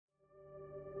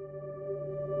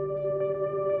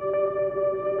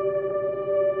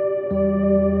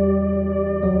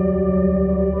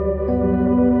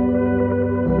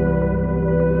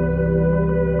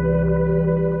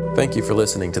Thank you for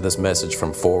listening to this message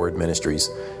from Forward Ministries.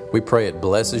 We pray it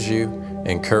blesses you,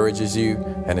 encourages you,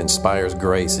 and inspires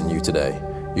grace in you today.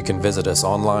 You can visit us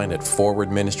online at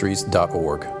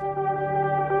forwardministries.org.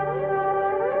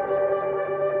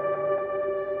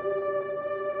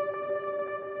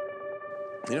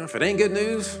 You know, if it ain't good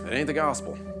news, it ain't the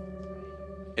gospel.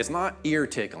 It's not ear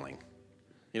tickling.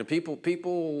 You know,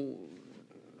 people,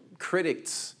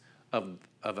 critics of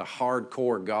a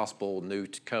hardcore gospel, new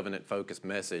covenant focused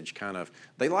message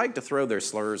they like to throw their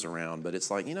slurs around, but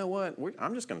it's like, you know what?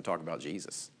 I'm just going to talk about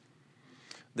Jesus.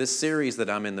 This series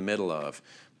that I'm in the middle of,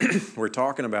 we're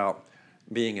talking about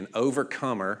being an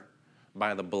overcomer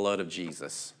by the blood of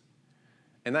Jesus.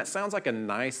 And that sounds like a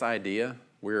nice idea.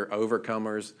 We're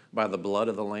overcomers by the blood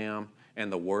of the Lamb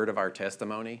and the word of our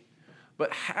testimony.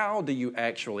 But how do you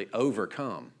actually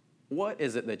overcome? What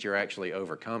is it that you're actually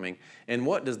overcoming? And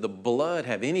what does the blood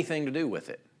have anything to do with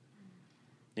it?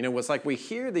 You know, it's like we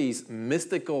hear these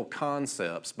mystical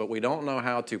concepts, but we don't know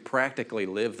how to practically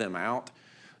live them out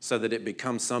so that it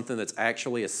becomes something that's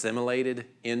actually assimilated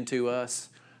into us,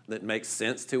 that makes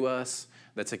sense to us,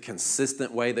 that's a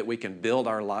consistent way that we can build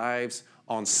our lives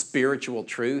on spiritual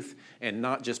truth and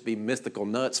not just be mystical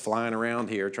nuts flying around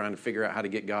here trying to figure out how to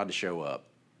get God to show up.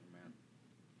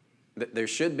 There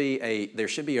should be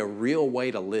a real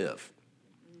way to live.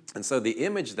 And so the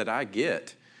image that I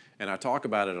get, and I talk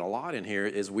about it a lot in here,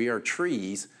 is we are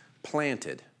trees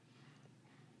planted.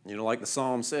 You know, like the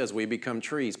Psalm says, we become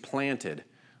trees planted,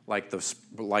 like the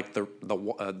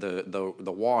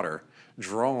water,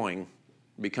 drawing,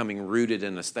 becoming rooted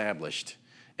and established.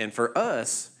 And for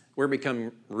us, we're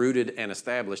becoming rooted and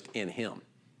established in Him.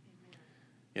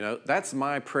 You know, that's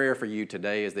my prayer for you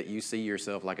today, is that you see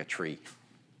yourself like a tree.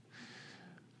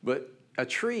 But a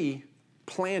tree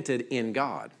planted in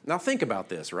God. Now think about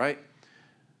this, right?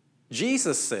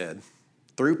 Jesus said,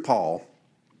 through Paul,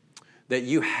 that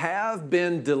you have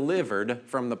been delivered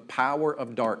from the power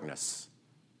of darkness.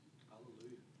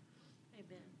 Hallelujah.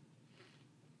 Amen.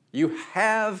 You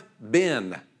have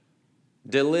been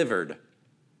delivered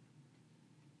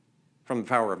from the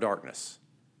power of darkness.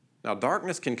 Now,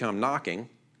 darkness can come knocking,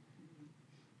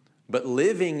 but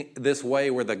living this way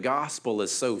where the gospel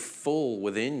is so full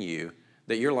within you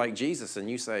that you're like Jesus and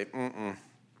you say,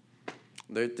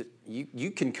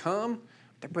 you can come,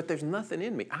 but there's nothing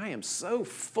in me. I am so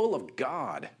full of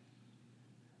God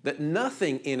that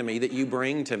nothing in me that you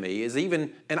bring to me is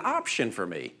even an option for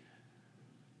me,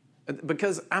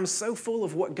 because I'm so full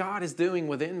of what God is doing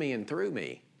within me and through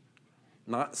me.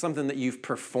 Not something that you've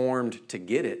performed to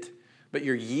get it, but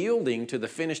you're yielding to the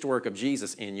finished work of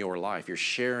Jesus in your life. You're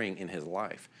sharing in His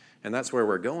life. And that's where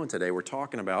we're going today. We're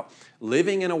talking about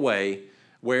living in a way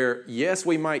where, yes,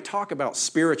 we might talk about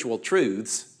spiritual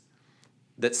truths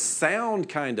that sound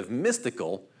kind of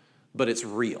mystical, but it's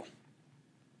real.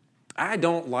 I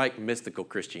don't like mystical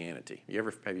Christianity.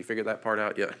 Have you figured that part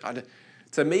out yet?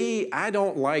 To me, I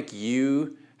don't like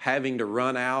you having to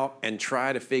run out and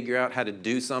try to figure out how to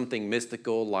do something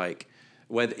mystical, like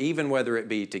whether it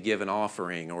be to give an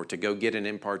offering or to go get an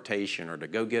impartation or to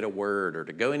go get a word or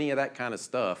to go any of that kind of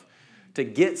stuff to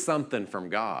get something from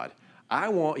God. I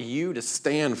want you to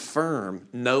stand firm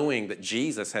knowing that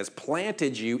Jesus has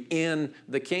planted you in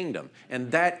the kingdom, and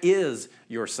that is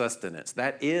your sustenance.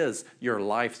 That is your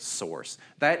life source.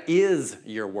 That is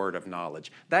your word of knowledge.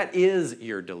 That is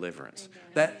your deliverance. Amen.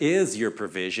 That is your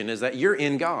provision, is that you're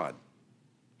in God.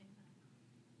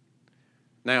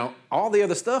 Now, all the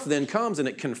other stuff then comes and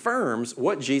it confirms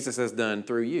what Jesus has done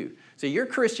through you. So your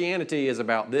Christianity is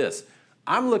about this.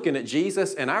 I'm looking at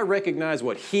Jesus and I recognize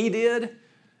what He did,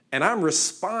 and I'm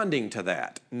responding to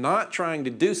that, not trying to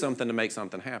do something to make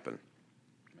something happen.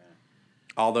 Amen.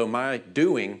 Although my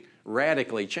doing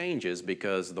radically changes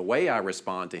because the way I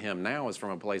respond to Him now is from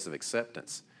a place of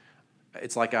acceptance.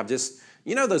 It's like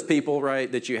you know those people, right,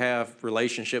 that you have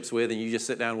relationships with and you just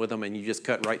sit down with them and you just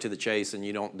cut right to the chase and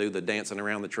you don't do the dancing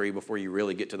around the tree before you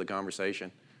really get to the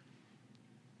conversation?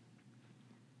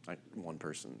 Like one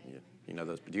person, you know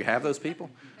those. Do you have those people?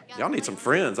 Y'all need some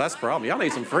friends. That's the problem. Y'all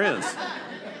need some friends.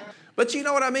 But you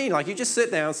know what I mean? Like you just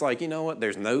sit down. It's like, you know what?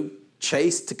 There's no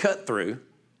chase to cut through.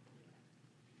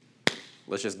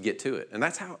 Let's just get to it. And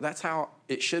that's how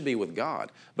it should be with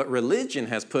God. But religion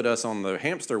has put us on the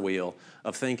hamster wheel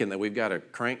of thinking that we've got to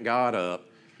crank God up,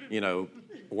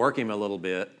 work Him a little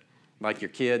bit. Like your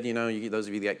kid, those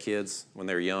of you that got kids, when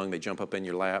they're young, they jump up in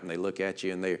your lap and they look at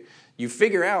you and you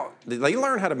figure out, they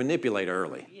learn how to manipulate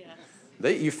early.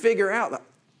 Yes. You figure out,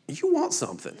 you want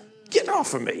something. Get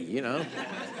off of me, You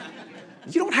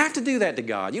don't have to do that to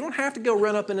God. You don't have to go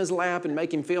run up in His lap and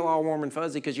make Him feel all warm and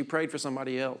fuzzy because you prayed for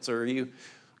somebody else or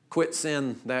quit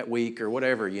sin that week or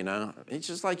whatever, you know. It's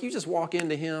just like you just walk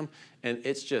into him and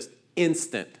it's just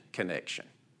instant connection.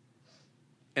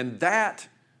 And that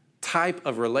type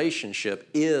of relationship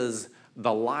is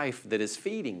the life that is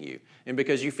feeding you. And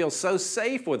because you feel so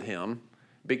safe with him,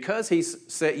 because he's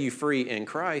set you free in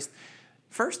Christ,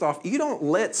 first off, you don't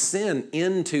let sin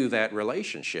into that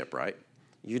relationship, right?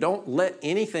 You don't let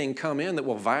anything come in that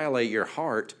will violate your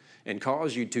heart and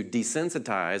cause you to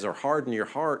desensitize or harden your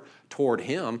heart toward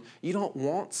him. You don't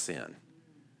want sin.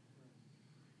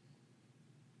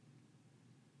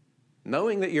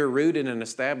 Knowing that you're rooted and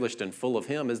established and full of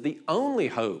him is the only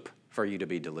hope for you to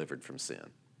be delivered from sin.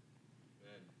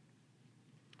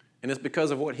 And it's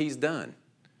because of what he's done.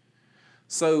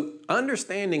 So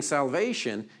understanding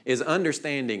salvation is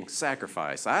understanding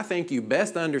sacrifice. I think you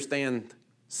best understand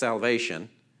salvation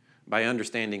by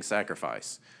understanding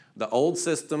sacrifice. The old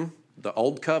system, the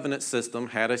old covenant system,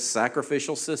 had a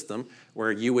sacrificial system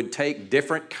where you would take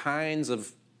different kinds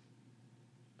of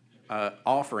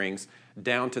offerings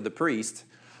down to the priest,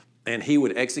 and he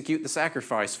would execute the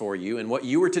sacrifice for you. And what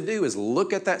you were to do is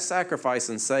look at that sacrifice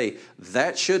and say,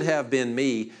 that should have been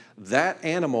me. That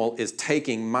animal is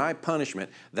taking my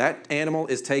punishment. That animal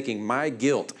is taking my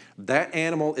guilt. That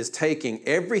animal is taking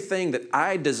everything that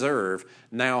I deserve.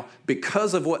 Now,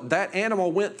 because of what that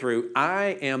animal went through,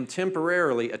 I am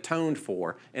temporarily atoned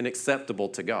for and acceptable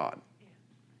to God.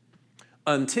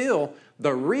 Until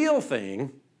the real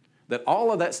thing that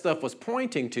all of that stuff was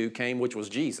pointing to came, which was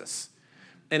Jesus.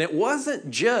 And it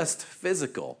wasn't just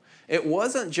physical. It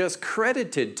wasn't just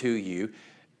credited to you.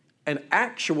 An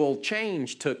actual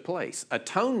change took place.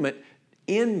 Atonement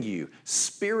in you,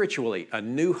 spiritually, a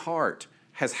new heart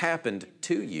has happened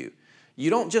to you. You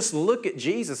don't just look at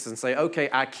Jesus and say, okay,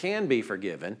 I can be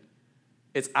forgiven.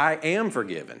 It's I am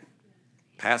forgiven.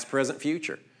 Past, present,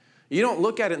 future. You don't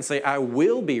look at it and say, I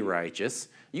will be righteous.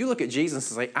 You look at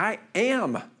Jesus and say, I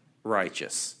am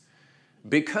righteous.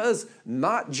 Because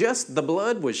not just the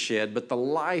blood was shed, but the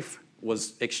life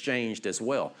was exchanged as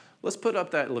well. Let's put up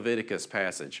that Leviticus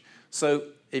passage. So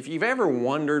if you've ever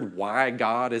wondered why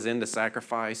God is into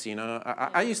sacrifice, you know,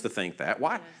 I used to think that.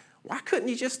 Why couldn't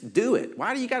you just do it?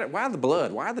 Why do you got it? Why the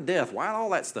blood? Why the death? Why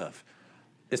all that stuff?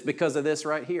 It's because of this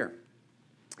right here.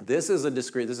 This is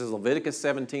Leviticus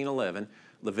 17:11.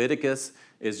 Leviticus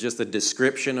is just a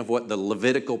description of what the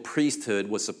Levitical priesthood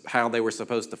was, how they were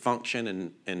supposed to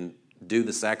function and do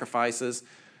the sacrifices.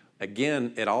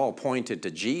 Again, it all pointed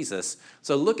to Jesus.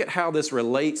 So look at how this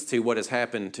relates to what has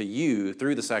happened to you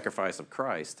through the sacrifice of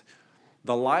Christ.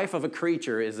 The life of a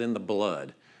creature is in the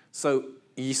blood. So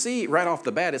you see right off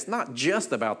the bat, it's not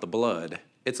just about the blood,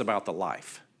 it's about the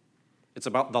life. It's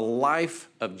about the life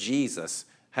of Jesus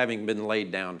having been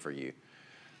laid down for you.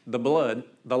 The blood,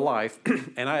 the life,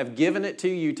 and I have given it to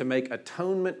you to make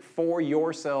atonement for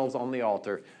yourselves on the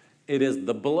altar. It is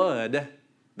the blood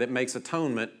that makes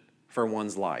atonement for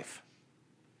one's life.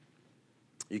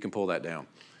 You can pull that down.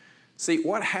 See,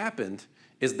 what happened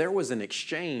is there was an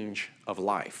exchange of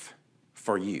life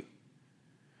for you.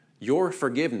 Your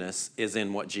forgiveness is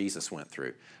in what Jesus went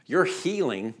through. Your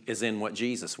healing is in what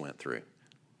Jesus went through.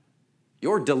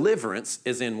 Your deliverance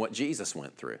is in what Jesus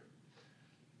went through.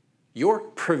 Your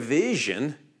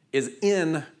provision is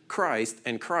in Christ,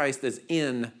 and Christ is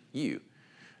in you.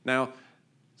 Now,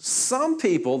 some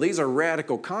people, these are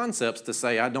radical concepts to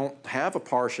say, I don't have a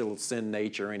partial sin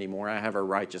nature anymore. I have a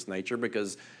righteous nature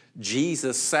because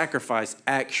Jesus' sacrifice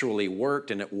actually worked,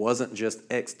 and it wasn't just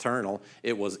external,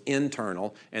 it was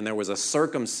internal, and there was a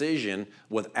circumcision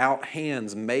without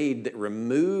hands made that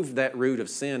removed that root of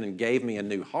sin and gave me a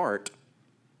new heart.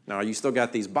 Now, you still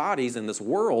got these bodies in this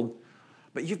world,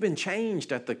 but you've been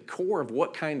changed at the core of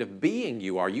what kind of being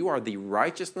you are. You are the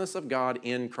righteousness of God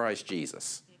in Christ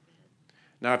Jesus.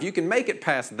 Now, if you can make it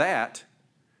past that,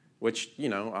 which, you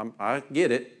know, I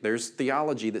get it. There's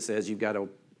theology that says you've got an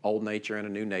old nature and a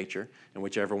new nature, and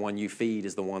whichever one you feed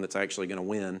is the one that's actually going to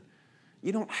win.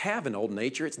 You don't have an old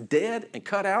nature. It's dead and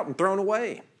cut out and thrown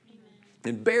away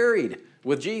and buried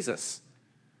with Jesus.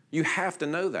 You have to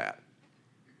know that.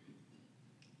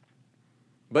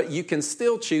 But you can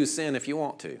still choose sin if you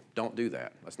want to. Don't do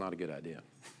that. That's not a good idea.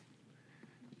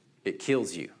 It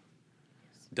kills you.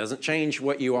 Doesn't change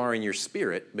what you are in your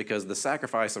spirit because the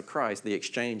sacrifice of Christ, the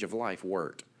exchange of life,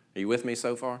 worked. Are you with me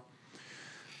so far?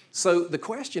 So the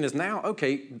question is now,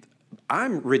 okay,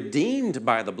 I'm redeemed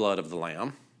by the blood of the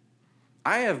Lamb.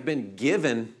 I have been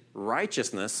given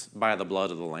righteousness by the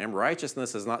blood of the Lamb.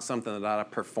 Righteousness is not something that I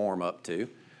perform up to.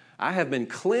 I have been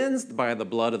cleansed by the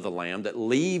blood of the Lamb that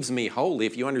leaves me holy.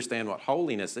 If you understand what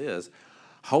holiness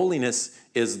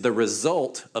is the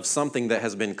result of something that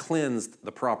has been cleansed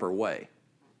the proper way.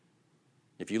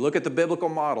 If you look at the biblical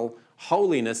model,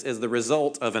 holiness is the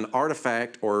result of an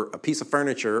artifact or a piece of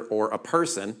furniture or a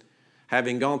person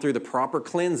having gone through the proper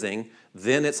cleansing,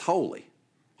 then it's holy.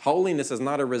 Holiness is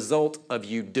not a result of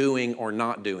you doing or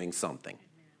not doing something.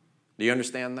 Do you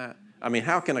understand that? I mean,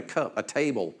 how can a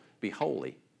table be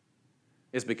holy?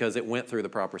 It's because it went through the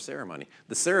proper ceremony.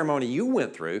 The ceremony you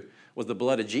went through was the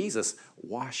blood of Jesus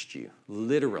washed you,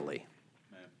 literally.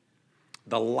 Amen.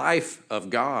 The life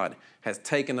of God has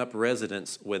taken up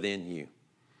residence within you.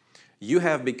 You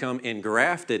have become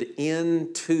engrafted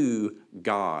into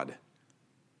God.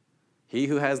 He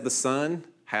who has the Son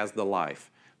has the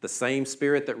life. The same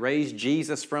Spirit that raised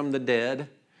Jesus from the dead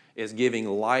is giving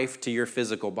life to your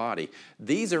physical body.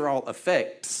 These are all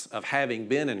effects of having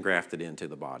been engrafted into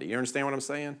the body. You understand what I'm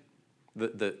saying?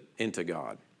 Into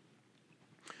God.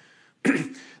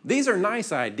 These are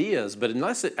nice ideas, but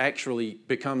unless it actually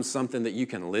becomes something that you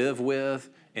can live with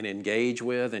and engage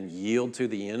with and yield to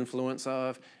the influence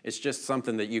of, it's just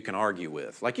something that you can argue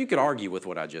with. Like you could argue with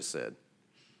what I just said.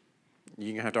 You're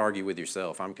going to have to argue with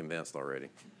yourself. I'm convinced already.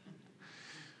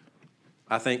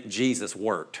 I think Jesus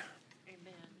worked.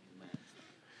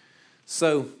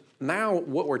 So now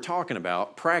what we're talking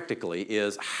about practically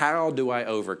is how do I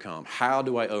overcome? How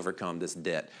do I overcome this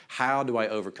debt? How do I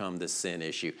overcome this sin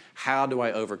issue? How do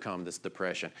I overcome this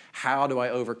depression? How do I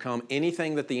overcome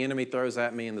anything that the enemy throws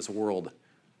at me in this world?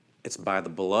 It's by the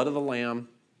blood of the Lamb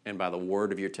and by the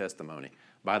word of your testimony.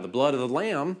 By the blood of the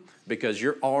Lamb, because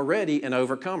you're already an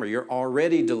overcomer. You're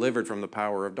already delivered from the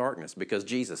power of darkness because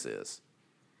Jesus is.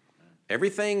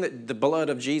 Everything that the blood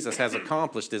of Jesus has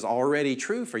accomplished is already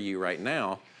true for you right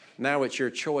now. Now it's your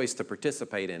choice to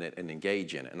participate in it and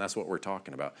engage in it. And that's what we're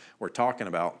talking about. We're talking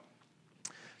about,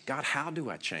 God, how do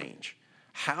I change?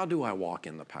 How do I walk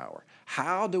in the power?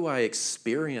 How do I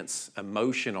experience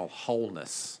emotional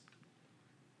wholeness?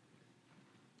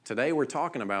 Today we're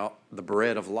talking about the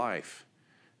bread of life.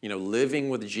 You know, living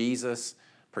with Jesus,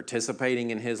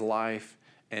 participating in his life,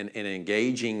 and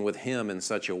engaging with him in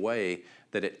such a way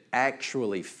that it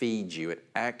actually feeds you, it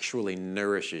actually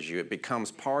nourishes you, it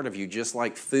becomes part of you just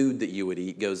like food that you would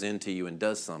eat goes into you and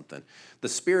does something. The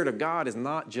Spirit of God is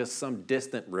not just some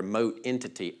distant remote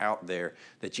entity out there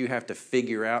that you have to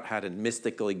figure out how to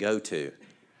mystically go to.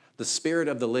 The Spirit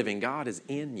of the living God is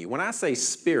in you. When I say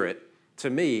spirit, to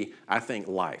me, I think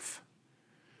life,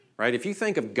 right? If you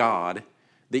think of God,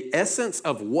 the essence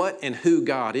of what and who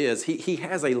God is, he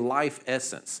has a life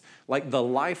essence, like the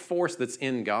life force that's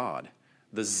in God.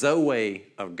 The Zoe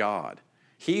of God.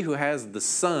 He who has the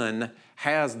Son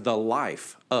has the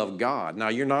life of God. Now,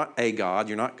 you're not a God.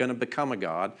 You're not going to become a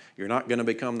God. You're not going to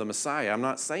become the Messiah. I'm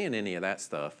not saying any of that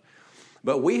stuff.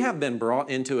 But we have been brought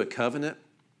into a covenant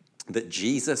that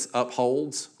Jesus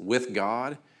upholds with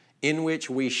God, in which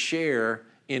we share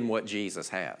in what Jesus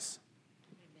has.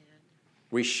 Amen.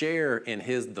 We share in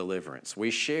his deliverance.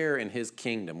 We share in his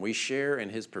kingdom. We share in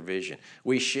his provision.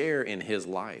 We share in his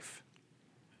life.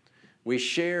 We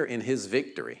share in his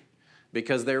victory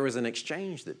because there was an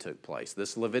exchange that took place.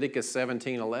 This Leviticus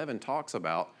 17:11 talks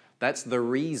about that's the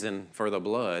reason for the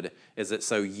blood, is that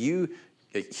so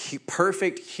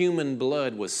perfect human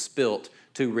blood was spilt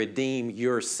to redeem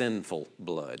your sinful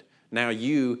blood. Now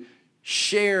you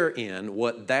share in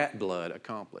what that blood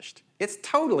accomplished. It's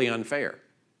totally unfair.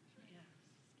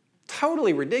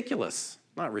 Totally ridiculous.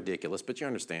 Not ridiculous, but you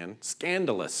understand.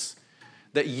 Scandalous.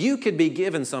 That you could be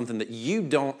given something that you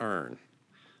don't earn.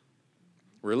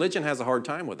 Religion has a hard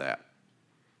time with that.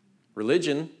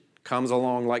 Religion comes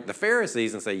along like the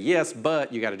Pharisees and say, yes,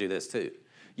 but you got to do this too.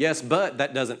 Yes, but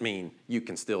that doesn't mean you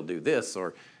can still do this.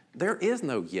 Or there is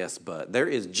no yes, but. There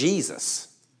is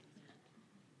Jesus.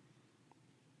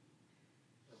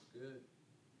 That's good.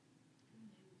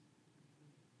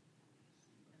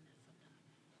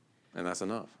 And that's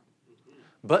enough.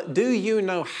 But do you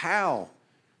know how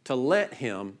to let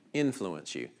him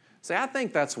influence you? See, I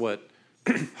think that's what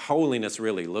holiness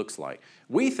really looks like.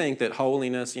 We think that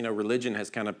holiness, religion has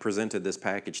kind of presented this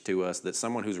package to us that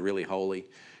someone who's really holy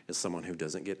is someone who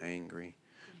doesn't get angry.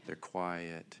 They're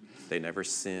quiet. They never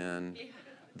sin.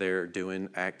 They're doing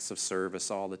acts of service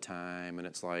all the time. And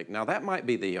it's like, now that might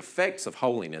be the effects of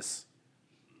holiness.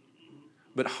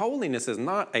 But holiness is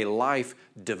not a life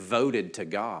devoted to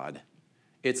God.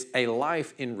 It's a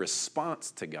life in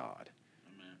response to God.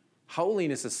 Amen.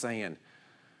 Holiness is saying,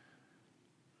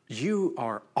 you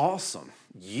are awesome.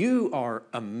 You are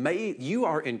amazing. You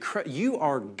are incredible. You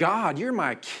are God. You're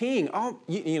my king.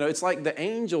 It's like the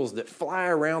angels that fly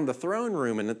around the throne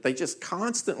room and that they just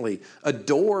constantly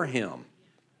adore him.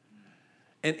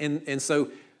 And so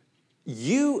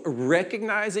you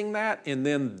recognizing that and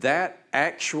then that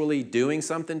actually doing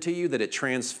something to you, that it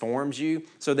transforms you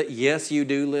so that yes, you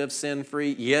do live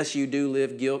sin-free. Yes, you do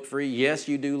live guilt-free. Yes,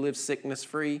 you do live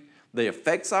sickness-free. The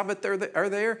effects of it are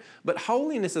there. But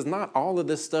holiness is not all of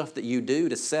this stuff that you do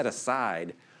to set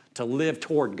aside to live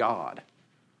toward God.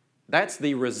 That's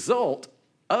the result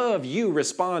of you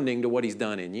responding to what he's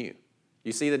done in you.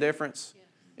 You see the difference? Yes.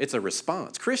 It's a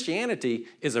response. Christianity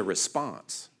is a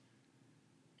response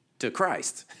to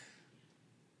Christ.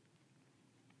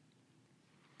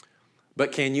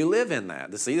 But can you live in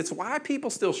that? See, that's why people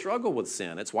still struggle with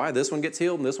sin. It's why this one gets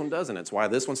healed and this one doesn't. It's why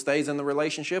this one stays in the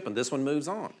relationship and this one moves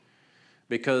on.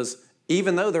 Because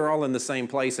even though they're all in the same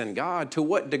place in God, to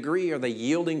what degree are they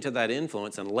yielding to that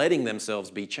influence and letting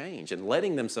themselves be changed and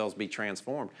letting themselves be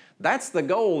transformed? That's the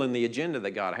goal and the agenda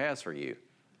that God has for you.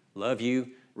 Love you,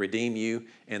 redeem you,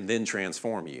 and then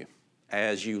transform you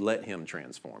as you let him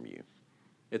transform you.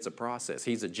 It's a process.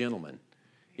 He's a gentleman.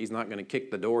 He's not going to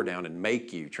kick the door down and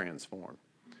make you transform.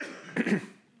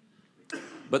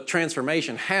 But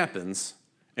transformation happens.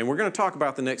 And we're going to talk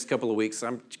about the next couple of weeks.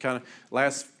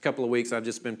 Last couple of weeks, I've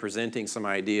just been presenting some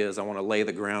ideas. I want to lay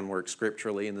the groundwork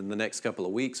scripturally. And then the next couple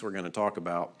of weeks, we're going to talk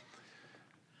about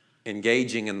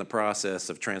engaging in the process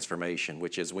of transformation,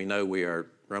 which is, we know we are,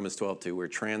 Romans 12:2, we're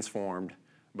transformed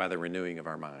by the renewing of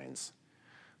our minds.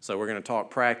 So we're going to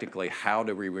talk practically, how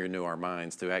do we renew our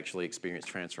minds to actually experience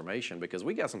transformation? Because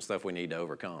we got some stuff we need to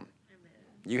overcome.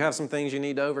 Amen. You have some things you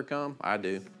need to overcome? I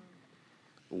do.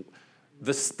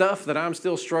 The stuff that I'm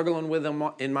still struggling with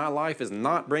in my life is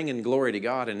not bringing glory to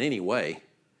God in any way.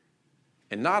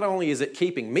 And not only is it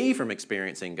keeping me from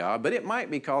experiencing God, but it might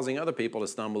be causing other people to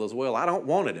stumble as well. I don't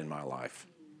want it in my life.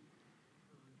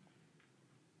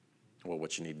 Well,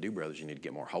 what you need to do, brothers, you need to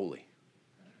get more holy.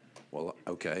 Well,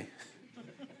 okay.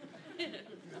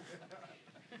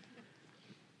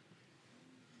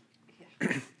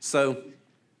 So,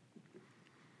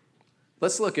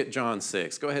 let's look at John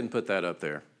 6. Go ahead and put that up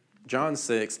there. John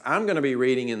 6. I'm going to be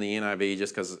reading in the NIV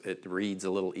just because it reads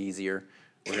a little easier.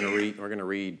 We're going to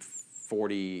read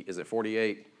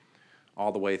 48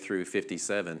 all the way through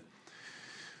 57.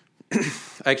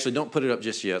 Actually, don't put it up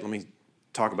just yet. Let me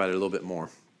talk about it a little bit more.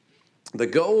 The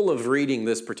goal of reading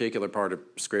this particular part of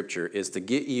Scripture is to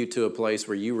get you to a place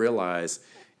where you realize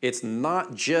it's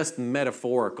not just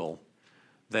metaphorical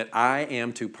that I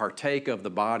am to partake of the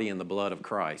body and the blood of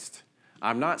Christ.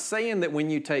 I'm not saying that when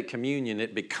you take communion,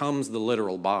 it becomes the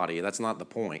literal body. That's not the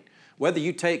point. Whether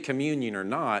you take communion or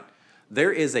not,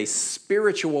 there is a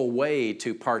spiritual way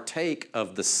to partake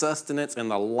of the sustenance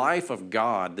and the life of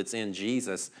God that's in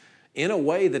Jesus in a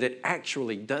way that it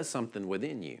actually does something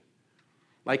within you.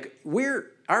 Like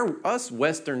us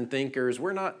Western thinkers,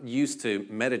 we're not used to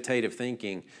meditative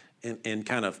thinking in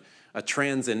kind of a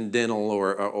transcendental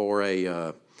or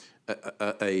an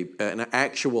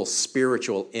actual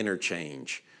spiritual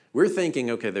interchange. We're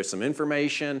thinking, okay, there's some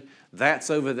information, that's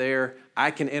over there,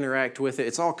 I can interact with it.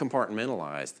 It's all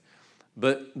compartmentalized.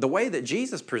 But the way that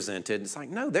Jesus presented, it's like,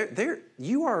 no,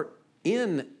 you are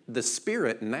in the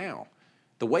Spirit now.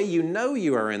 The way you know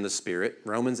you are in the Spirit,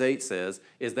 Romans 8 says,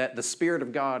 is that the Spirit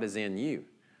of God is in you.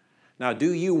 Now,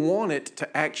 do you want it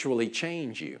to actually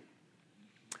change you?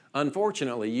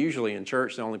 Unfortunately, usually in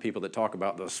church, the only people that talk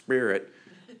about the Spirit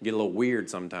get a little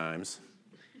weird sometimes.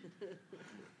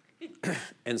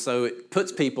 And so it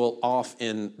puts people off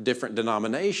in different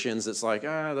denominations. It's like,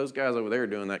 those guys over there are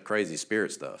doing that crazy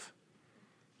spirit stuff.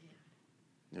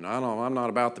 You know, I'm not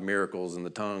about the miracles and the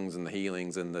tongues and the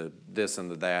healings and the this and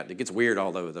the that. It gets weird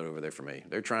all over there for me.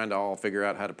 They're trying to all figure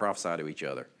out how to prophesy to each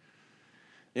other.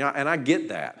 You know, and I get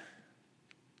that.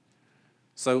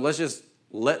 So let's just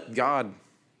let God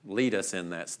lead us in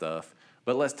that stuff.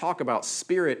 But let's talk about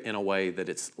spirit in a way that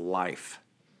it's life.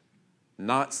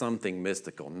 Not something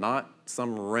mystical, not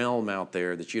some realm out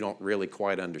there that you don't really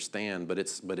quite understand, but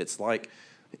it's like,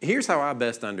 here's how I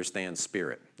best understand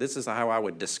spirit. This is how I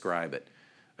would describe it.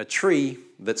 A tree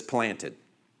that's planted,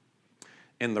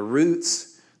 and the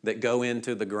roots that go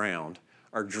into the ground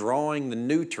are drawing the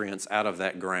nutrients out of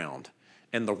that ground.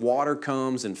 And the water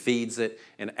comes and feeds it,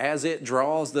 and as it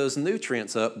draws those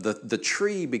nutrients up, the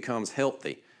tree becomes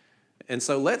healthy. And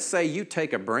so let's say you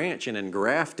take a branch and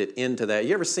engraft it into that.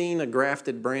 You ever seen a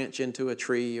grafted branch into a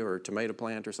tree or a tomato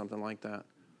plant or something like that?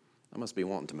 I must be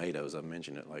wanting tomatoes. I've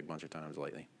mentioned it like a bunch of times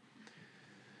lately.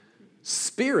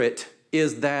 Spirit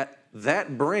is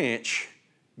that branch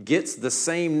gets the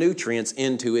same nutrients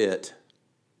into it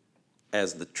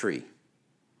as the tree.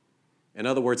 In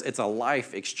other words, it's a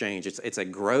life exchange. It's a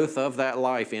growth of that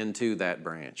life into that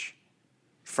branch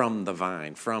from the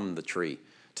vine, from the tree.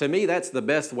 To me, that's the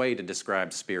best way to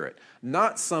describe spirit.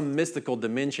 Not some mystical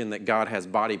dimension that God has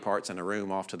body parts in a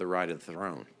room off to the right of the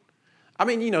throne. I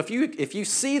mean, if you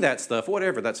see that stuff,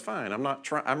 whatever, that's fine.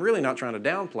 I'm really not trying to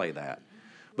downplay that.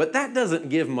 But that doesn't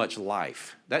give much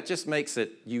life. That just makes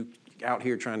it you out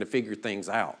here trying to figure things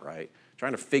out, right?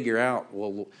 Trying to figure out,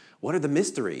 well, what are the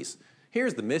mysteries?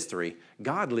 Here's the mystery.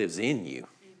 God lives in you.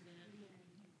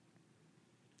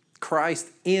 Christ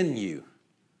in you,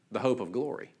 the hope of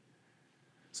glory.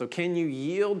 So can you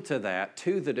yield to that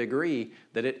to the degree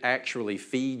that it actually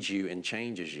feeds you and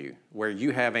changes you, where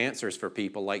you have answers for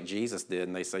people like Jesus did,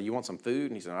 and they say, you want some food?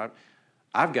 And he said,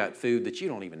 I've got food that you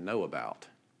don't even know about.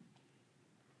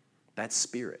 That's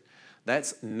spirit.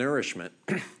 That's nourishment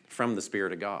from the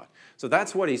Spirit of God. So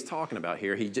that's what he's talking about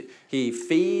here. He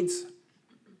feeds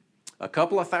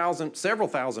several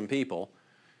thousand people.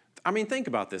 I mean, think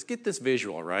about this. Get this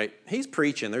visual, right? He's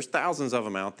preaching. There's thousands of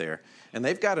them out there. And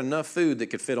they've got enough food that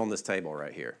could fit on this table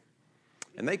right here.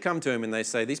 And they come to him and they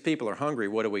say, these people are hungry.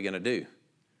 What are we going to do?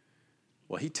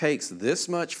 Well, he takes this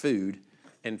much food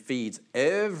and feeds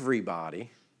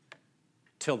everybody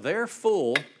till they're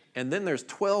full, and then there's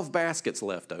 12 baskets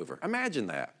left over. Imagine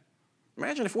that.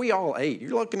 Imagine if we all ate.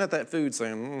 You're looking at that food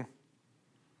saying,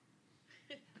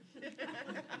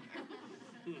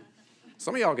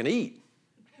 Some of y'all can eat.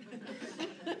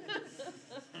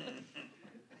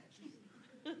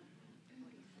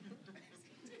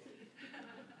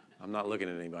 I'm not looking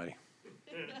at anybody.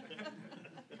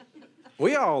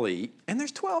 We all eat, and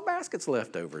there's 12 baskets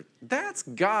left over. That's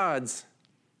God's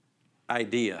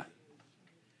idea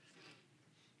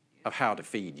of how to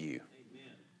feed you.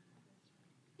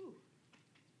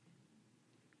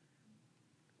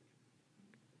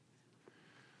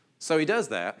 So he does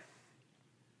that.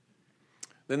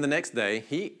 Then the next day,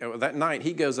 that night,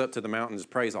 he goes up to the mountain and just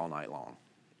prays all night long.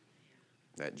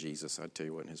 That Jesus, I tell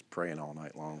you what, he's praying all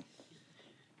night long.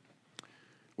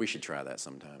 We should try that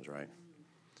sometimes, right?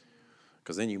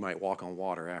 Because then you might walk on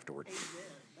water afterward.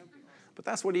 But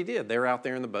that's what he did. They're out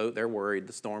there in the boat. They're worried.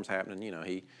 The storm's happening.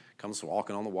 He comes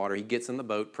walking on the water. He gets in the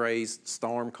boat, prays,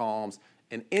 storm calms,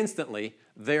 and instantly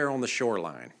they're on the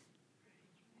shoreline.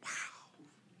 Wow.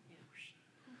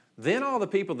 Then all the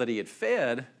people that he had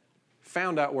fed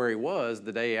found out where he was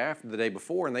the day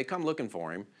before, and they come looking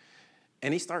for him.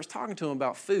 And he starts talking to them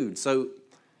about food. So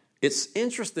it's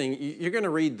interesting. You're going to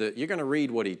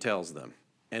read what he tells them.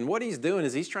 And what he's doing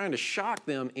is he's trying to shock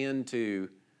them into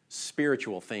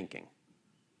spiritual thinking.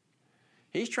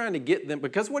 He's trying to get them,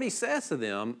 because what he says to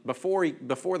them before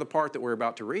the part that we're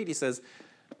about to read, he says,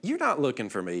 you're not looking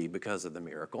for me because of the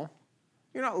miracle.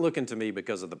 You're not looking to me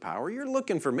because of the power. You're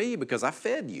looking for me because I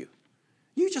fed you.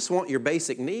 You just want your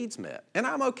basic needs met, and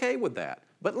I'm okay with that.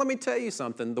 But let me tell you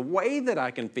something. The way that I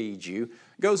can feed you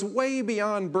goes way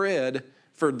beyond bread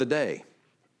for the day.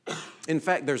 In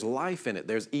fact, there's life in it.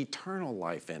 There's eternal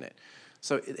life in it.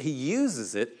 So he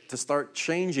uses it to start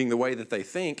changing the way that they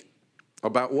think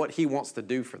about what he wants to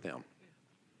do for them.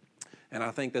 And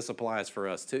I think this applies for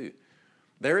us too.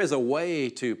 There is a way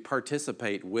to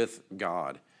participate with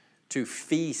God, to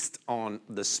feast on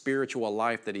the spiritual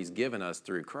life that he's given us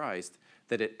through Christ,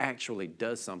 that it actually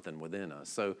does something within us.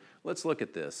 So let's look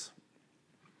at this.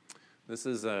 This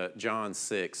is John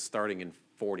 6, starting in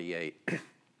 48.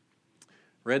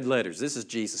 Red letters. This is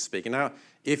Jesus speaking. Now,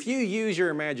 if you use your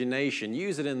imagination,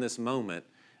 use it in this moment,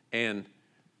 and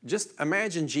just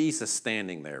imagine Jesus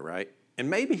standing there, right? And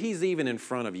maybe he's even in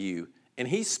front of you, and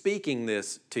he's speaking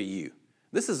this to you.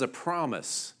 This is a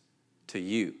promise to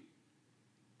you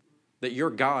that your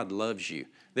God loves you,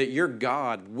 that your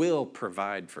God will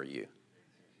provide for you.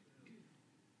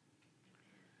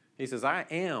 He says, I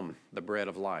am the bread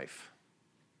of life.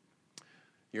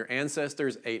 Your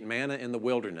ancestors ate manna in the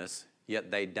wilderness, yet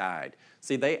they died.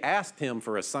 See, they asked him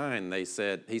for a sign. He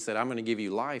said, I'm going to give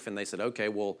you life. And they said, okay,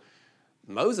 well,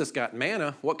 Moses got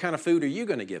manna. What kind of food are you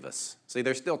going to give us? See,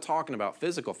 they're still talking about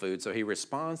physical food, so he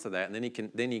responds to that. And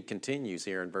then he continues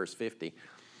here in verse 50.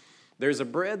 There's a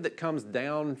bread that comes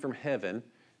down from heaven,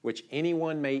 which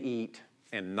anyone may eat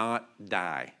and not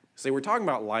die. See, we're talking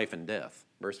about life and death.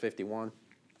 Verse 51.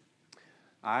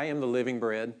 I am the living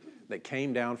bread that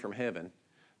came down from heaven.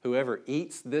 Whoever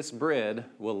eats this bread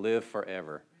will live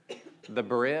forever. The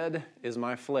bread is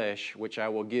my flesh, which I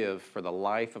will give for the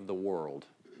life of the world.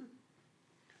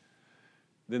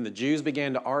 Then the Jews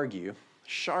began to argue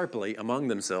sharply among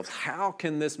themselves, how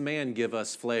can this man give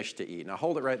us flesh to eat? Now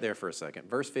hold it right there for a second.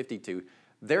 Verse 52,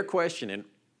 they're questioning,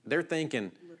 they're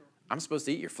thinking, I'm supposed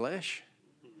to eat your flesh?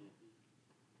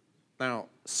 Now,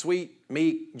 sweet,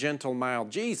 meek, gentle,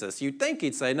 mild Jesus, you'd think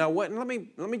he'd say, no, what? Let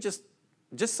me just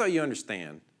so you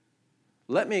understand,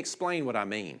 let me explain what I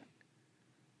mean.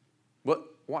 But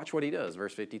watch what he does,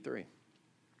 verse 53.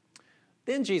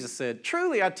 Then Jesus said,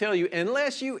 truly I tell you,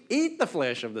 unless you eat the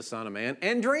flesh of the Son of Man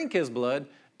and drink his blood,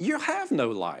 you'll have no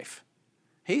life.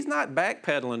 He's not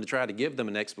backpedaling to try to give them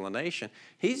an explanation.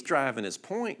 He's driving his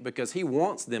point because he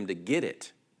wants them to get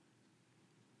it.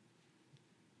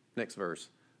 Next verse.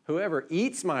 Whoever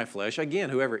eats my flesh, again,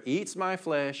 whoever eats my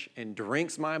flesh and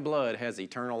drinks my blood has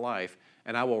eternal life,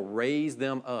 and I will raise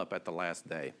them up at the last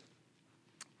day.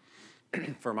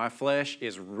 For my flesh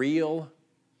is real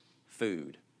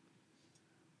food.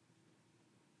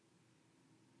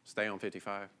 Stay on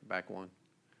 55, back one.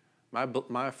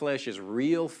 My flesh is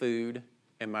real food,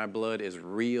 and my blood is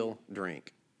real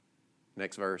drink.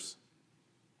 Next verse.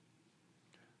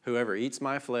 Whoever eats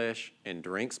my flesh and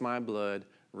drinks my blood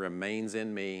remains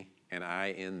in me, and I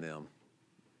in them.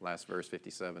 Last verse,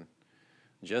 57.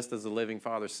 Just as the living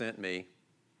Father sent me,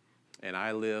 and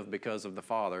I live because of the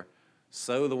Father,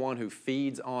 so the one who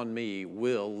feeds on me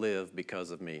will live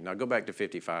because of me. Now go back to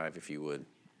 55 if you would.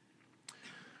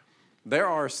 There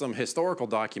are some historical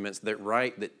documents that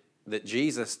write that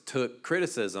Jesus took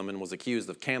criticism and was accused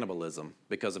of cannibalism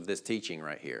because of this teaching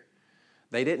right here.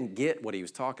 They didn't get what he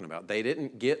was talking about. They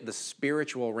didn't get the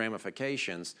spiritual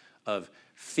ramifications of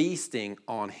feasting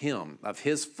on him, of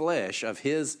his flesh, of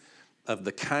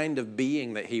the kind of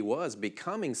being that he was,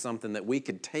 becoming something that we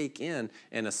could take in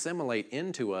and assimilate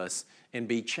into us and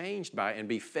be changed by and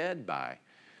be fed by.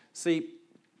 See,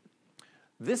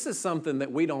 this is something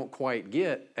that we don't quite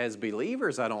get as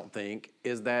believers, I don't think,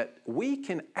 is that we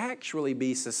can actually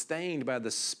be sustained by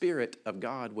the Spirit of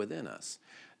God within us.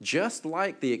 Just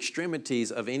like the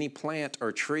extremities of any plant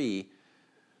or tree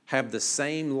have the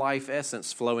same life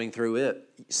essence flowing through it,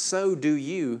 so do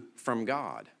you from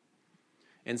God.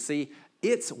 And see,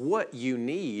 it's what you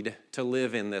need to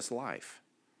live in this life.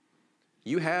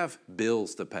 You have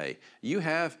bills to pay. You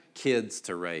have kids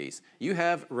to raise. You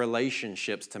have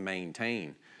relationships to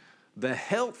maintain. The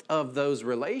health of those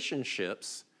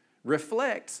relationships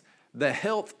reflects the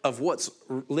health of what's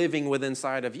living within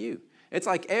inside of you. It's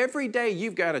like every day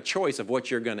you've got a choice of what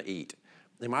you're going to eat.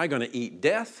 Am I going to eat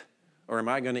death or am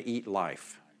I going to eat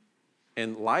life?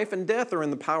 And life and death are in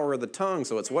the power of the tongue,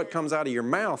 so it's what comes out of your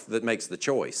mouth that makes the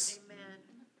choice.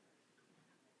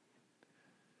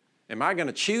 Am I going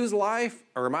to choose life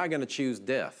or am I going to choose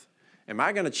death? Am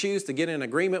I going to choose to get in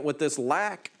agreement with this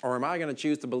lack or am I going to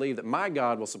choose to believe that my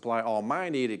God will supply all my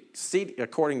need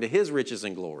according to his riches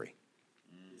and glory?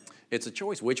 It's a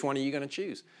choice. Which one are you going to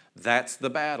choose? That's the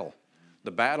battle.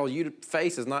 The battle you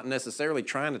face is not necessarily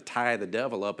trying to tie the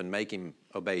devil up and make him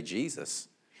obey Jesus.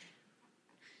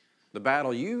 The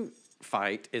battle you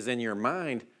fight is in your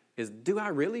mind is, do I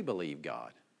really believe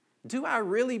God? Do I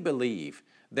really believe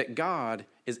that God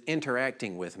is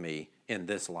interacting with me in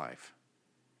this life?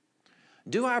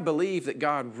 Do I believe that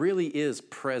God really is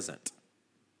present?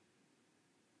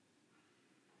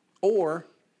 Or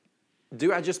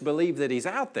do I just believe that he's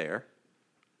out there?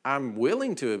 I'm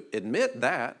willing to admit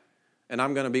that, and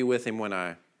I'm going to be with him when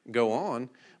I go on,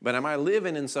 but am I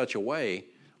living in such a way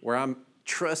where I'm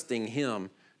trusting him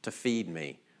to feed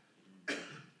me?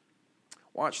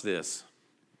 Watch this.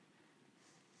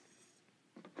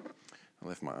 I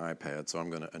left my iPad, so I'm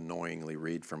going to annoyingly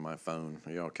read from my phone.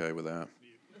 Are you okay with that?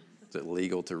 Is it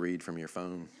legal to read from your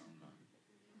phone?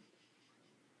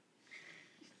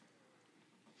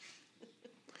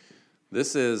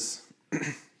 This is,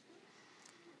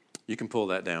 you can pull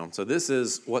that down. So this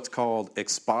is what's called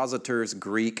Expositor's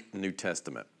Greek New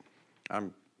Testament.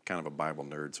 I'm kind of a Bible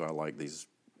nerd, so I like these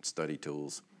study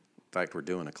tools. In fact, we're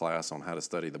doing a class on how to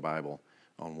study the Bible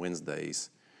on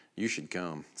Wednesdays. You should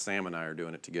come. Sam and I are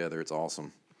doing it together. It's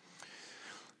awesome.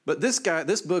 But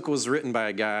this book was written by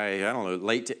a guy, I don't know,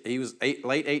 late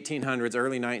 1800s,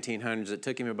 early 1900s. It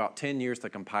took him about 10 years to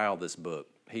compile this book.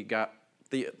 He got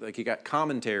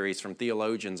commentaries from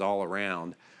theologians all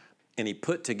around, and he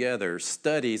put together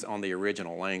studies on the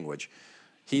original language.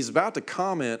 He's about to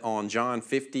comment on John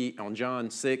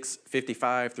 6,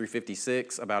 55 through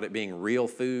 56, about it being real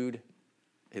food,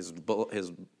 his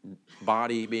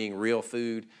body being real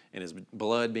food, and his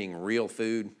blood being real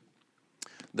food.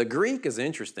 The Greek is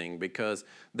interesting because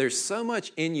there's so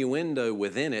much innuendo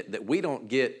within it that we don't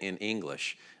get in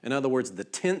English. In other words, the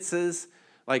tenses,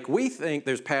 like we think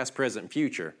there's past, present,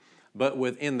 future, but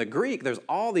within the Greek, there's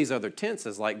all these other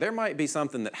tenses. Like there might be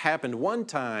something that happened one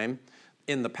time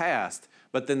in the past,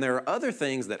 but then there are other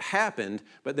things that happened,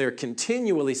 but they're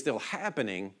continually still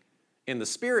happening in the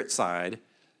spirit side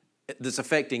that's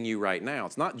affecting you right now.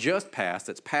 It's not just past,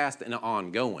 it's past and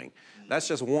ongoing. That's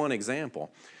just one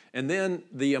example. And then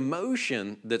the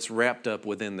emotion that's wrapped up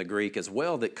within the Greek as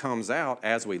well that comes out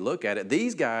as we look at it.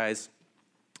 These guys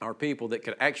are people that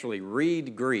could actually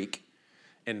read Greek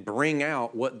and bring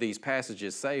out what these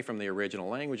passages say from the original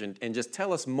language and just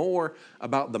tell us more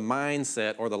about the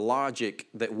mindset or the logic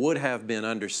that would have been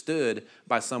understood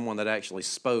by someone that actually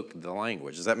spoke the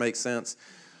language. Does that make sense?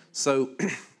 So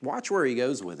watch where he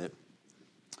goes with it.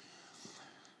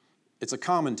 It's a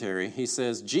commentary. He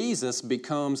says, Jesus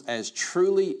becomes as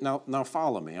truly... Now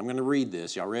follow me. I'm going to read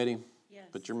this. Y'all ready? Yes.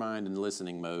 Put your mind in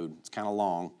listening mode. It's kind of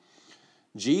long.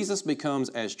 Jesus becomes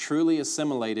as truly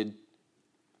assimilated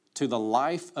to the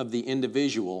life of the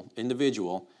individual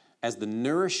as the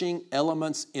nourishing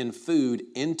elements in food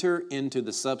enter into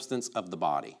the substance of the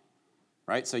body.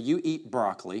 Right? So you eat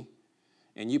broccoli,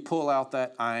 and you pull out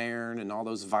that iron and all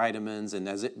those vitamins, and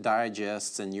as it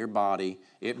digests in your body,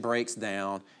 it breaks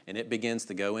down, and it begins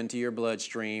to go into your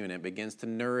bloodstream, and it begins to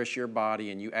nourish your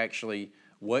body, and you actually,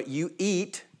 what you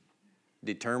eat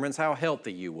determines how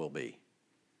healthy you will be.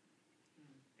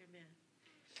 Amen.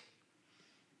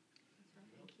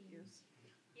 Thank you.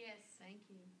 Yes, thank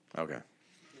you. Okay.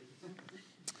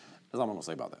 That's all I'm going to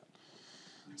say about that.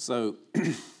 So,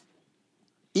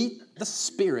 eat the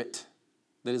spirit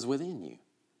that is within you,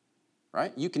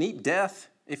 right? You can eat death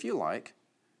if you like.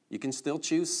 You can still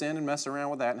choose sin and mess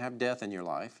around with that and have death in your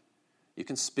life. You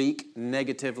can speak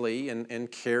negatively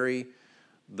and carry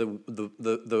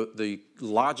the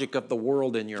logic of the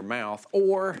world in your mouth,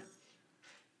 or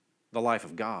the life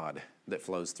of God that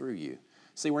flows through you.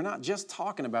 See, we're not just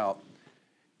talking about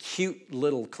cute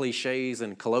little cliches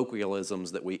and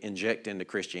colloquialisms that we inject into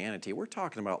Christianity. We're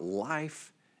talking about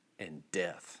life and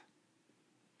death.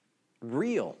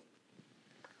 Real.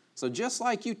 So just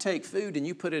like you take food and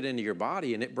you put it into your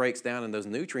body and it breaks down and those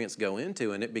nutrients go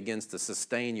into and it begins to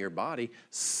sustain your body,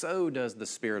 so does the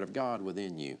Spirit of God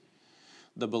within you.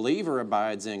 The believer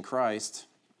abides in Christ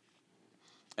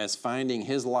as finding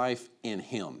his life in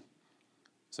him.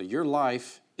 So your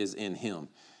life is in him.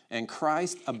 And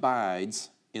Christ abides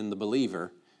in the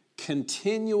believer,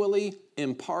 continually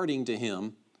imparting to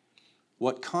him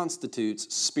what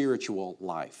constitutes spiritual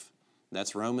life.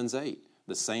 That's Romans 8.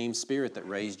 The same Spirit that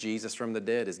raised Jesus from the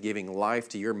dead is giving life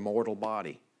to your mortal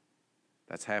body.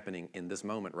 That's happening in this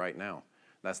moment right now.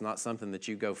 That's not something that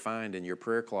you go find in your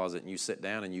prayer closet and you sit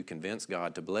down and you convince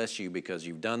God to bless you because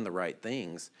you've done the right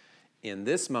things. In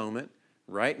this moment,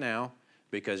 right now,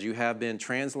 because you have been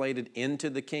translated into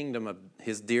the kingdom of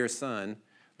His dear Son,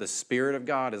 the Spirit of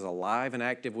God is alive and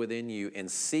active within you and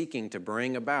seeking to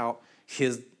bring about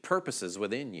His purposes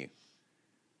within you.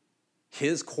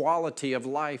 His quality of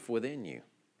life within you.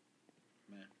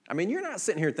 I mean, you're not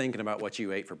sitting here thinking about what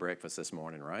you ate for breakfast this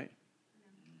morning, right?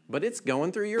 But it's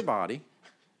going through your body,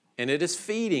 and it is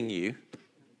feeding you.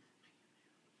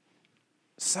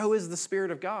 So is the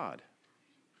Spirit of God.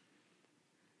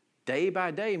 Day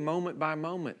by day, moment by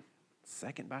moment,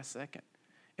 second by second.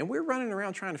 And we're running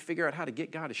around trying to figure out how to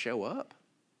get God to show up.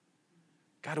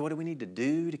 God, what do we need to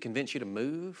do to convince you to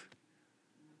move?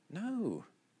 No.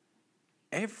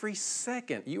 Every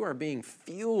second, you are being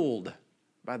fueled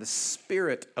by the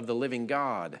Spirit of the living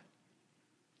God.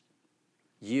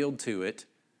 Yield to it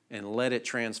and let it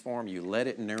transform you. Let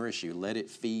it nourish you. Let it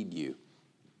feed you.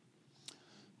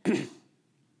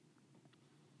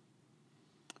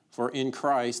 For in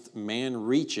Christ, man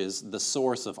reaches the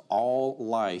source of all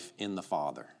life in the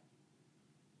Father.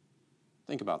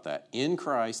 Think about that. In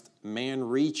Christ, man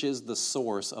reaches the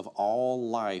source of all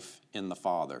life in the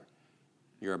Father.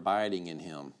 You're abiding in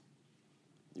Him.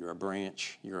 You're a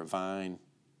branch. You're a vine.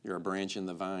 You're a branch in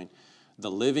the vine.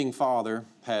 The living Father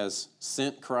has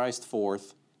sent Christ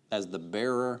forth as the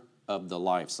bearer of the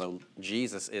life. So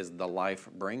Jesus is the life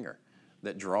bringer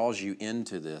that draws you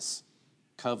into this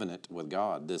covenant with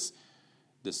God, this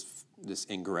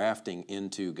engrafting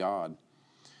into God.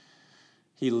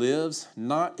 He lives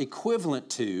not equivalent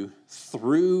to,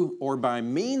 through, or by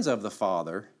means of the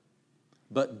Father,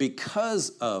 but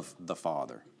because of the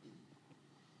Father,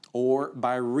 or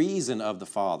by reason of the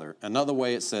Father. Another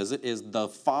way it says it is, the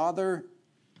Father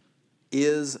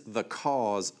is the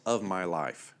cause of my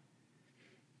life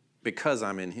because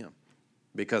I'm in Him,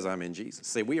 because I'm in Jesus.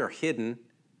 See, we are hidden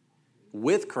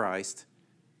with Christ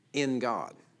in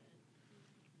God.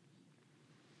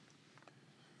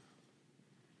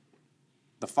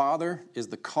 The Father is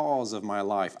the cause of my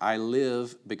life. I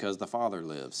live because the Father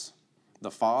lives. The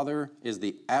Father is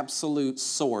the absolute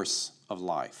source of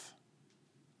life.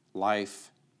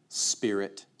 Life,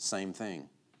 Spirit, same thing.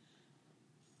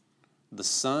 The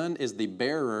Son is the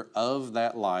bearer of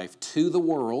that life to the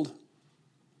world.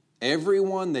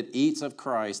 Everyone that eats of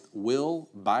Christ will,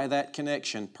 by that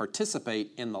connection,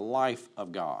 participate in the life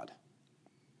of God.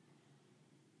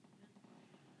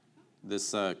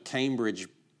 This Cambridge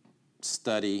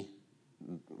study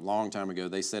a long time ago.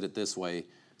 They said it this way,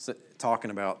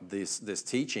 talking about this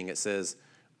teaching. It says,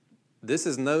 this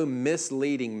is no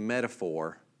misleading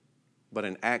metaphor, but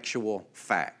an actual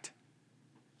fact.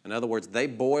 In other words, they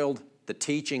boiled the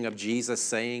teaching of Jesus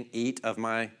saying, eat of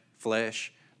my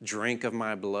flesh, drink of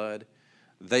my blood.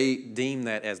 They deem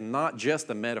that as not just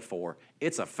a metaphor,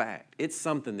 it's a fact. It's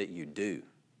something that you do.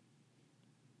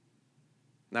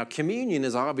 Now, communion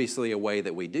is obviously a way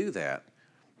that we do that,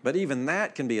 but even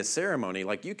that can be a ceremony.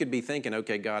 Like you could be thinking,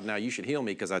 okay, God, now you should heal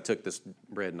me because I took this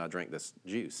bread and I drank this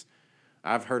juice.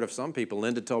 I've heard of some people.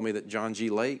 Linda told me that John G.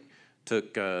 Lake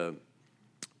took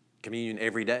communion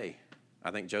every day. I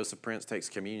think Joseph Prince takes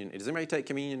communion. Does anybody take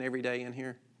communion every day in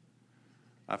here?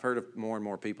 I've heard of more and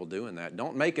more people doing that.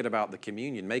 Don't make it about the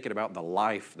communion. Make it about the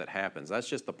life that happens. That's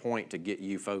just the point to get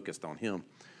you focused on Him.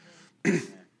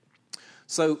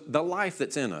 So the life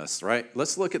that's in us, right?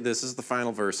 Let's look at this. This is the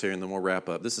final verse here, and then we'll wrap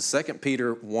up. This is 2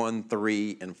 Peter 1,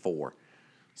 3, and 4.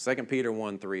 2 Peter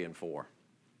 1, 3, and 4.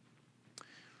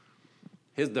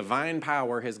 His divine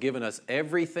power has given us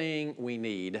everything we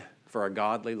need for a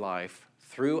godly life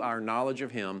through our knowledge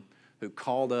of Him who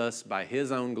called us by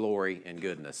His own glory and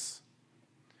goodness.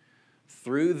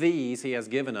 Through these, He has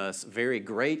given us very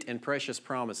great and precious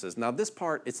promises. Now, this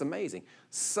part, it's amazing.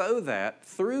 So that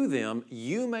through them,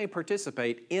 you may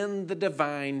participate in the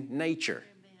divine nature.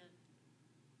 Amen.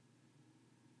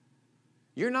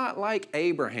 You're not like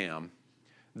Abraham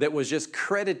that was just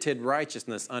credited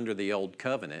righteousness under the old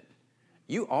covenant.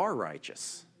 You are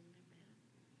righteous.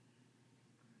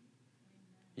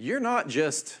 You're not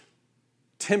just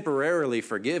temporarily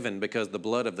forgiven because the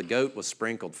blood of the goat was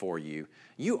sprinkled for you.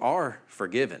 You are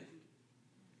forgiven.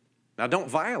 Now, don't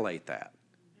violate that.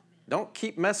 Don't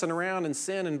keep messing around in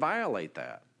sin and violate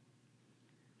that.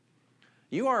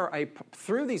 You are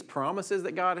through these promises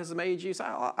that God has made you. So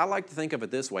I like to think of it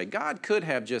this way. God could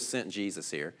have just sent Jesus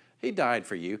here. He died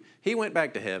for you. He went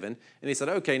back to heaven, and He said,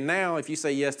 okay, now if you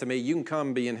say yes to me, you can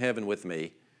come be in heaven with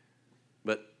me,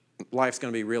 but life's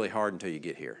going to be really hard until you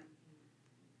get here.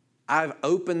 I've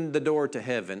opened the door to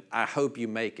heaven. I hope you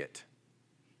make it.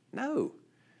 No.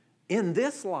 In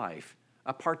this life,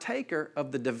 a partaker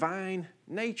of the divine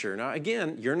nature. Now,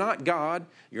 again, you're not God.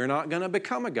 You're not going to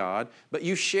become a God, but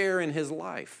you share in His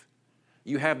life.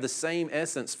 You have the same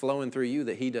essence flowing through you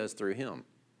that He does through Him.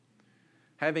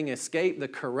 Having escaped the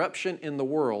corruption in the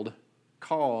world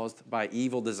caused by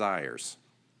evil desires.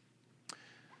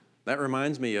 That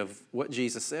reminds me of what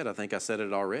Jesus said. I think I said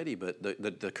it already, but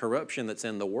the corruption that's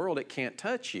in the world, it can't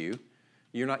touch you.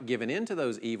 You're not giving in to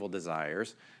those evil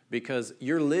desires because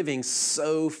you're living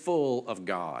so full of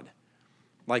God.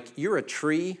 Like you're a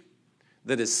tree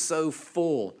that is so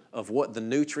full of what the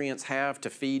nutrients have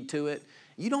to feed to it.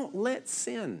 You don't let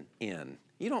sin in.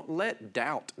 You don't let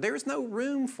doubt. There's no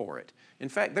room for it. In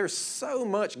fact, there's so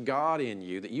much God in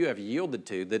you that you have yielded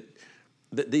to that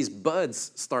these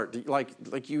buds start,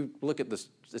 like you look at this,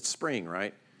 it's spring,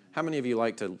 right? How many of you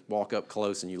like to walk up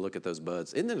close and you look at those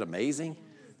buds? Isn't it amazing?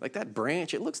 Like that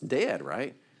branch, it looks dead,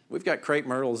 right? We've got crepe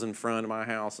myrtles in front of my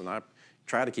house, and I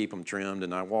try to keep them trimmed,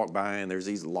 and I walk by, and there's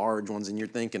these large ones, and you're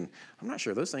thinking, I'm not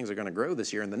sure those things are going to grow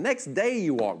this year. And the next day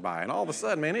you walk by, and all of a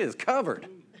sudden, man, it is covered.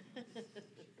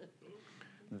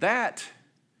 That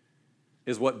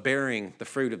is what bearing the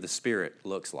fruit of the Spirit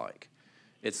looks like.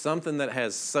 It's something that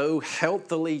has so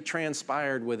healthily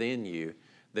transpired within you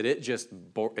that it just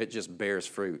bears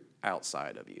fruit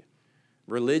outside of you.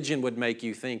 Religion would make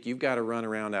you think you've got to run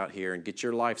around out here and get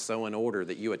your life so in order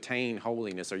that you attain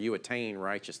holiness or you attain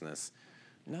righteousness.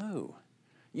 No.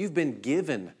 You've been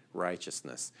given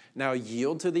righteousness. Now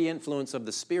yield to the influence of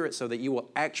the Spirit so that you will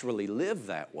actually live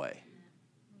that way.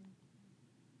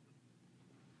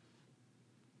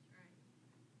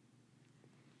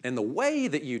 And the way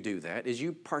that you do that is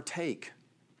you partake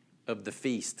of the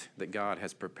feast that God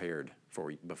has prepared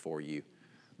before you.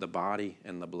 The body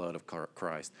and the blood of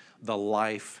Christ. The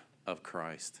life of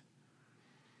Christ.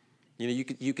 You know,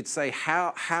 you could say,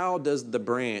 how does the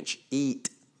branch eat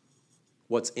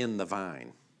what's in the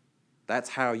vine? That's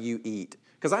how you eat.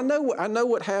 Because I know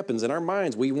what happens in our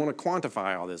minds. We want to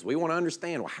quantify all this. We want to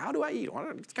understand, well, how do I eat? Well,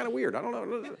 it's kind of weird. I don't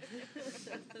know.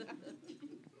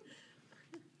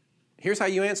 Here's how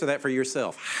you answer that for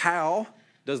yourself. How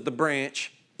does the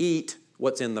branch eat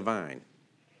what's in the vine?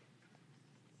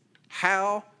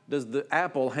 How does the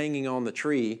apple hanging on the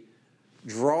tree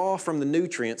draw from the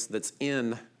nutrients that's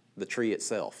in the tree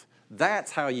itself?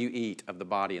 That's how you eat of the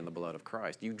body and the blood of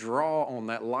Christ. You draw on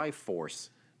that life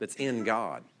force that's in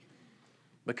God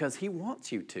because He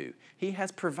wants you to. He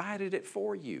has provided it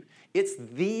for you. It's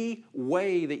the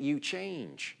way that you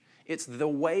change. It's the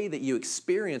way that you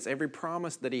experience every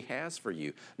promise that He has for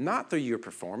you, not through your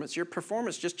performance. Your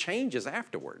performance just changes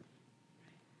afterward.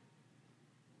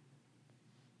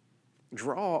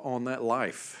 Draw on that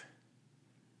life.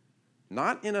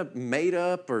 Not in a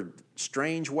made-up or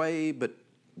strange way, but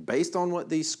based on what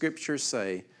these scriptures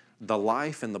say, the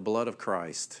life and the blood of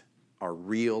Christ are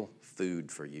real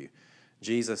food for you.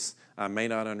 Jesus, I may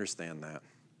not understand that,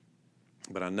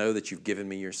 but I know that you've given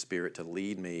me your Spirit to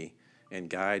lead me and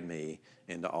guide me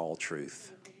into all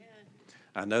truth.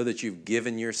 I know that you've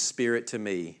given your Spirit to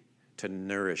me to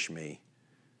nourish me.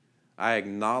 I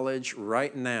acknowledge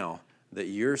right now that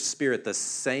your Spirit, the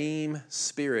same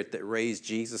Spirit that raised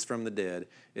Jesus from the dead,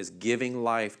 is giving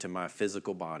life to my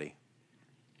physical body.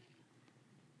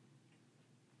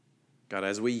 God,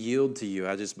 as we yield to you,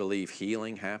 I just believe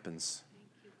healing happens.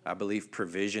 I believe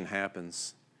provision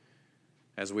happens.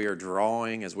 As we are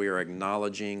drawing, as we are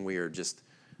acknowledging, we are just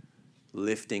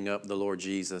lifting up the Lord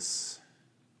Jesus.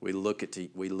 We look at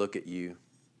you.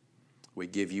 We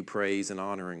give you praise and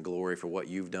honor and glory for what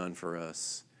you've done for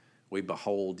us. We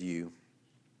behold you.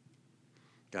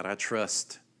 God, I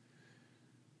trust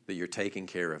that you're taking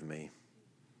care of me.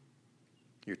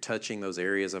 You're touching those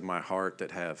areas of my heart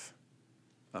that have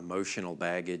emotional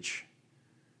baggage.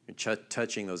 You're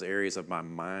touching those areas of my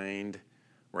mind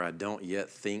where I don't yet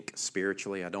think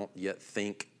spiritually. I don't yet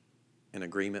think in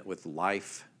agreement with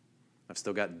life. I've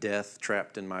still got death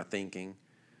trapped in my thinking.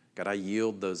 God, I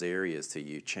yield those areas to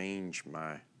you. Change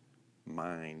my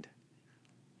mind.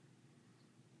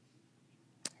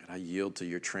 God, I yield to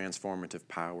your transformative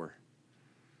power.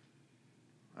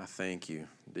 I thank you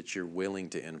that you're willing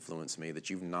to influence me, that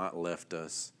you've not left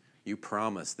us. You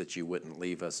promised that you wouldn't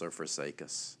leave us or forsake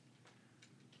us.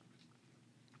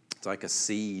 It's like a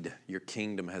seed. Your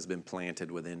kingdom has been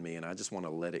planted within me, and I just want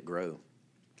to let it grow.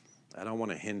 I don't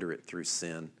want to hinder it through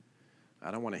sin. I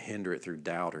don't want to hinder it through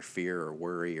doubt or fear or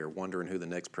worry or wondering who the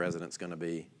next president's going to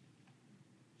be.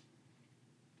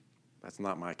 That's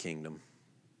not my kingdom.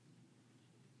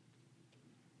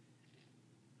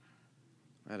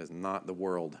 That is not the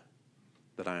world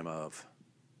that I am of.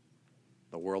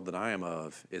 The world that I am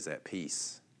of is at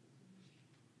peace.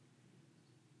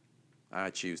 I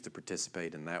choose to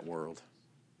participate in that world.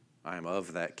 I am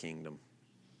of that kingdom.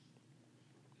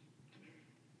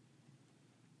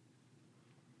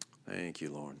 Thank you,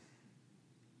 Lord.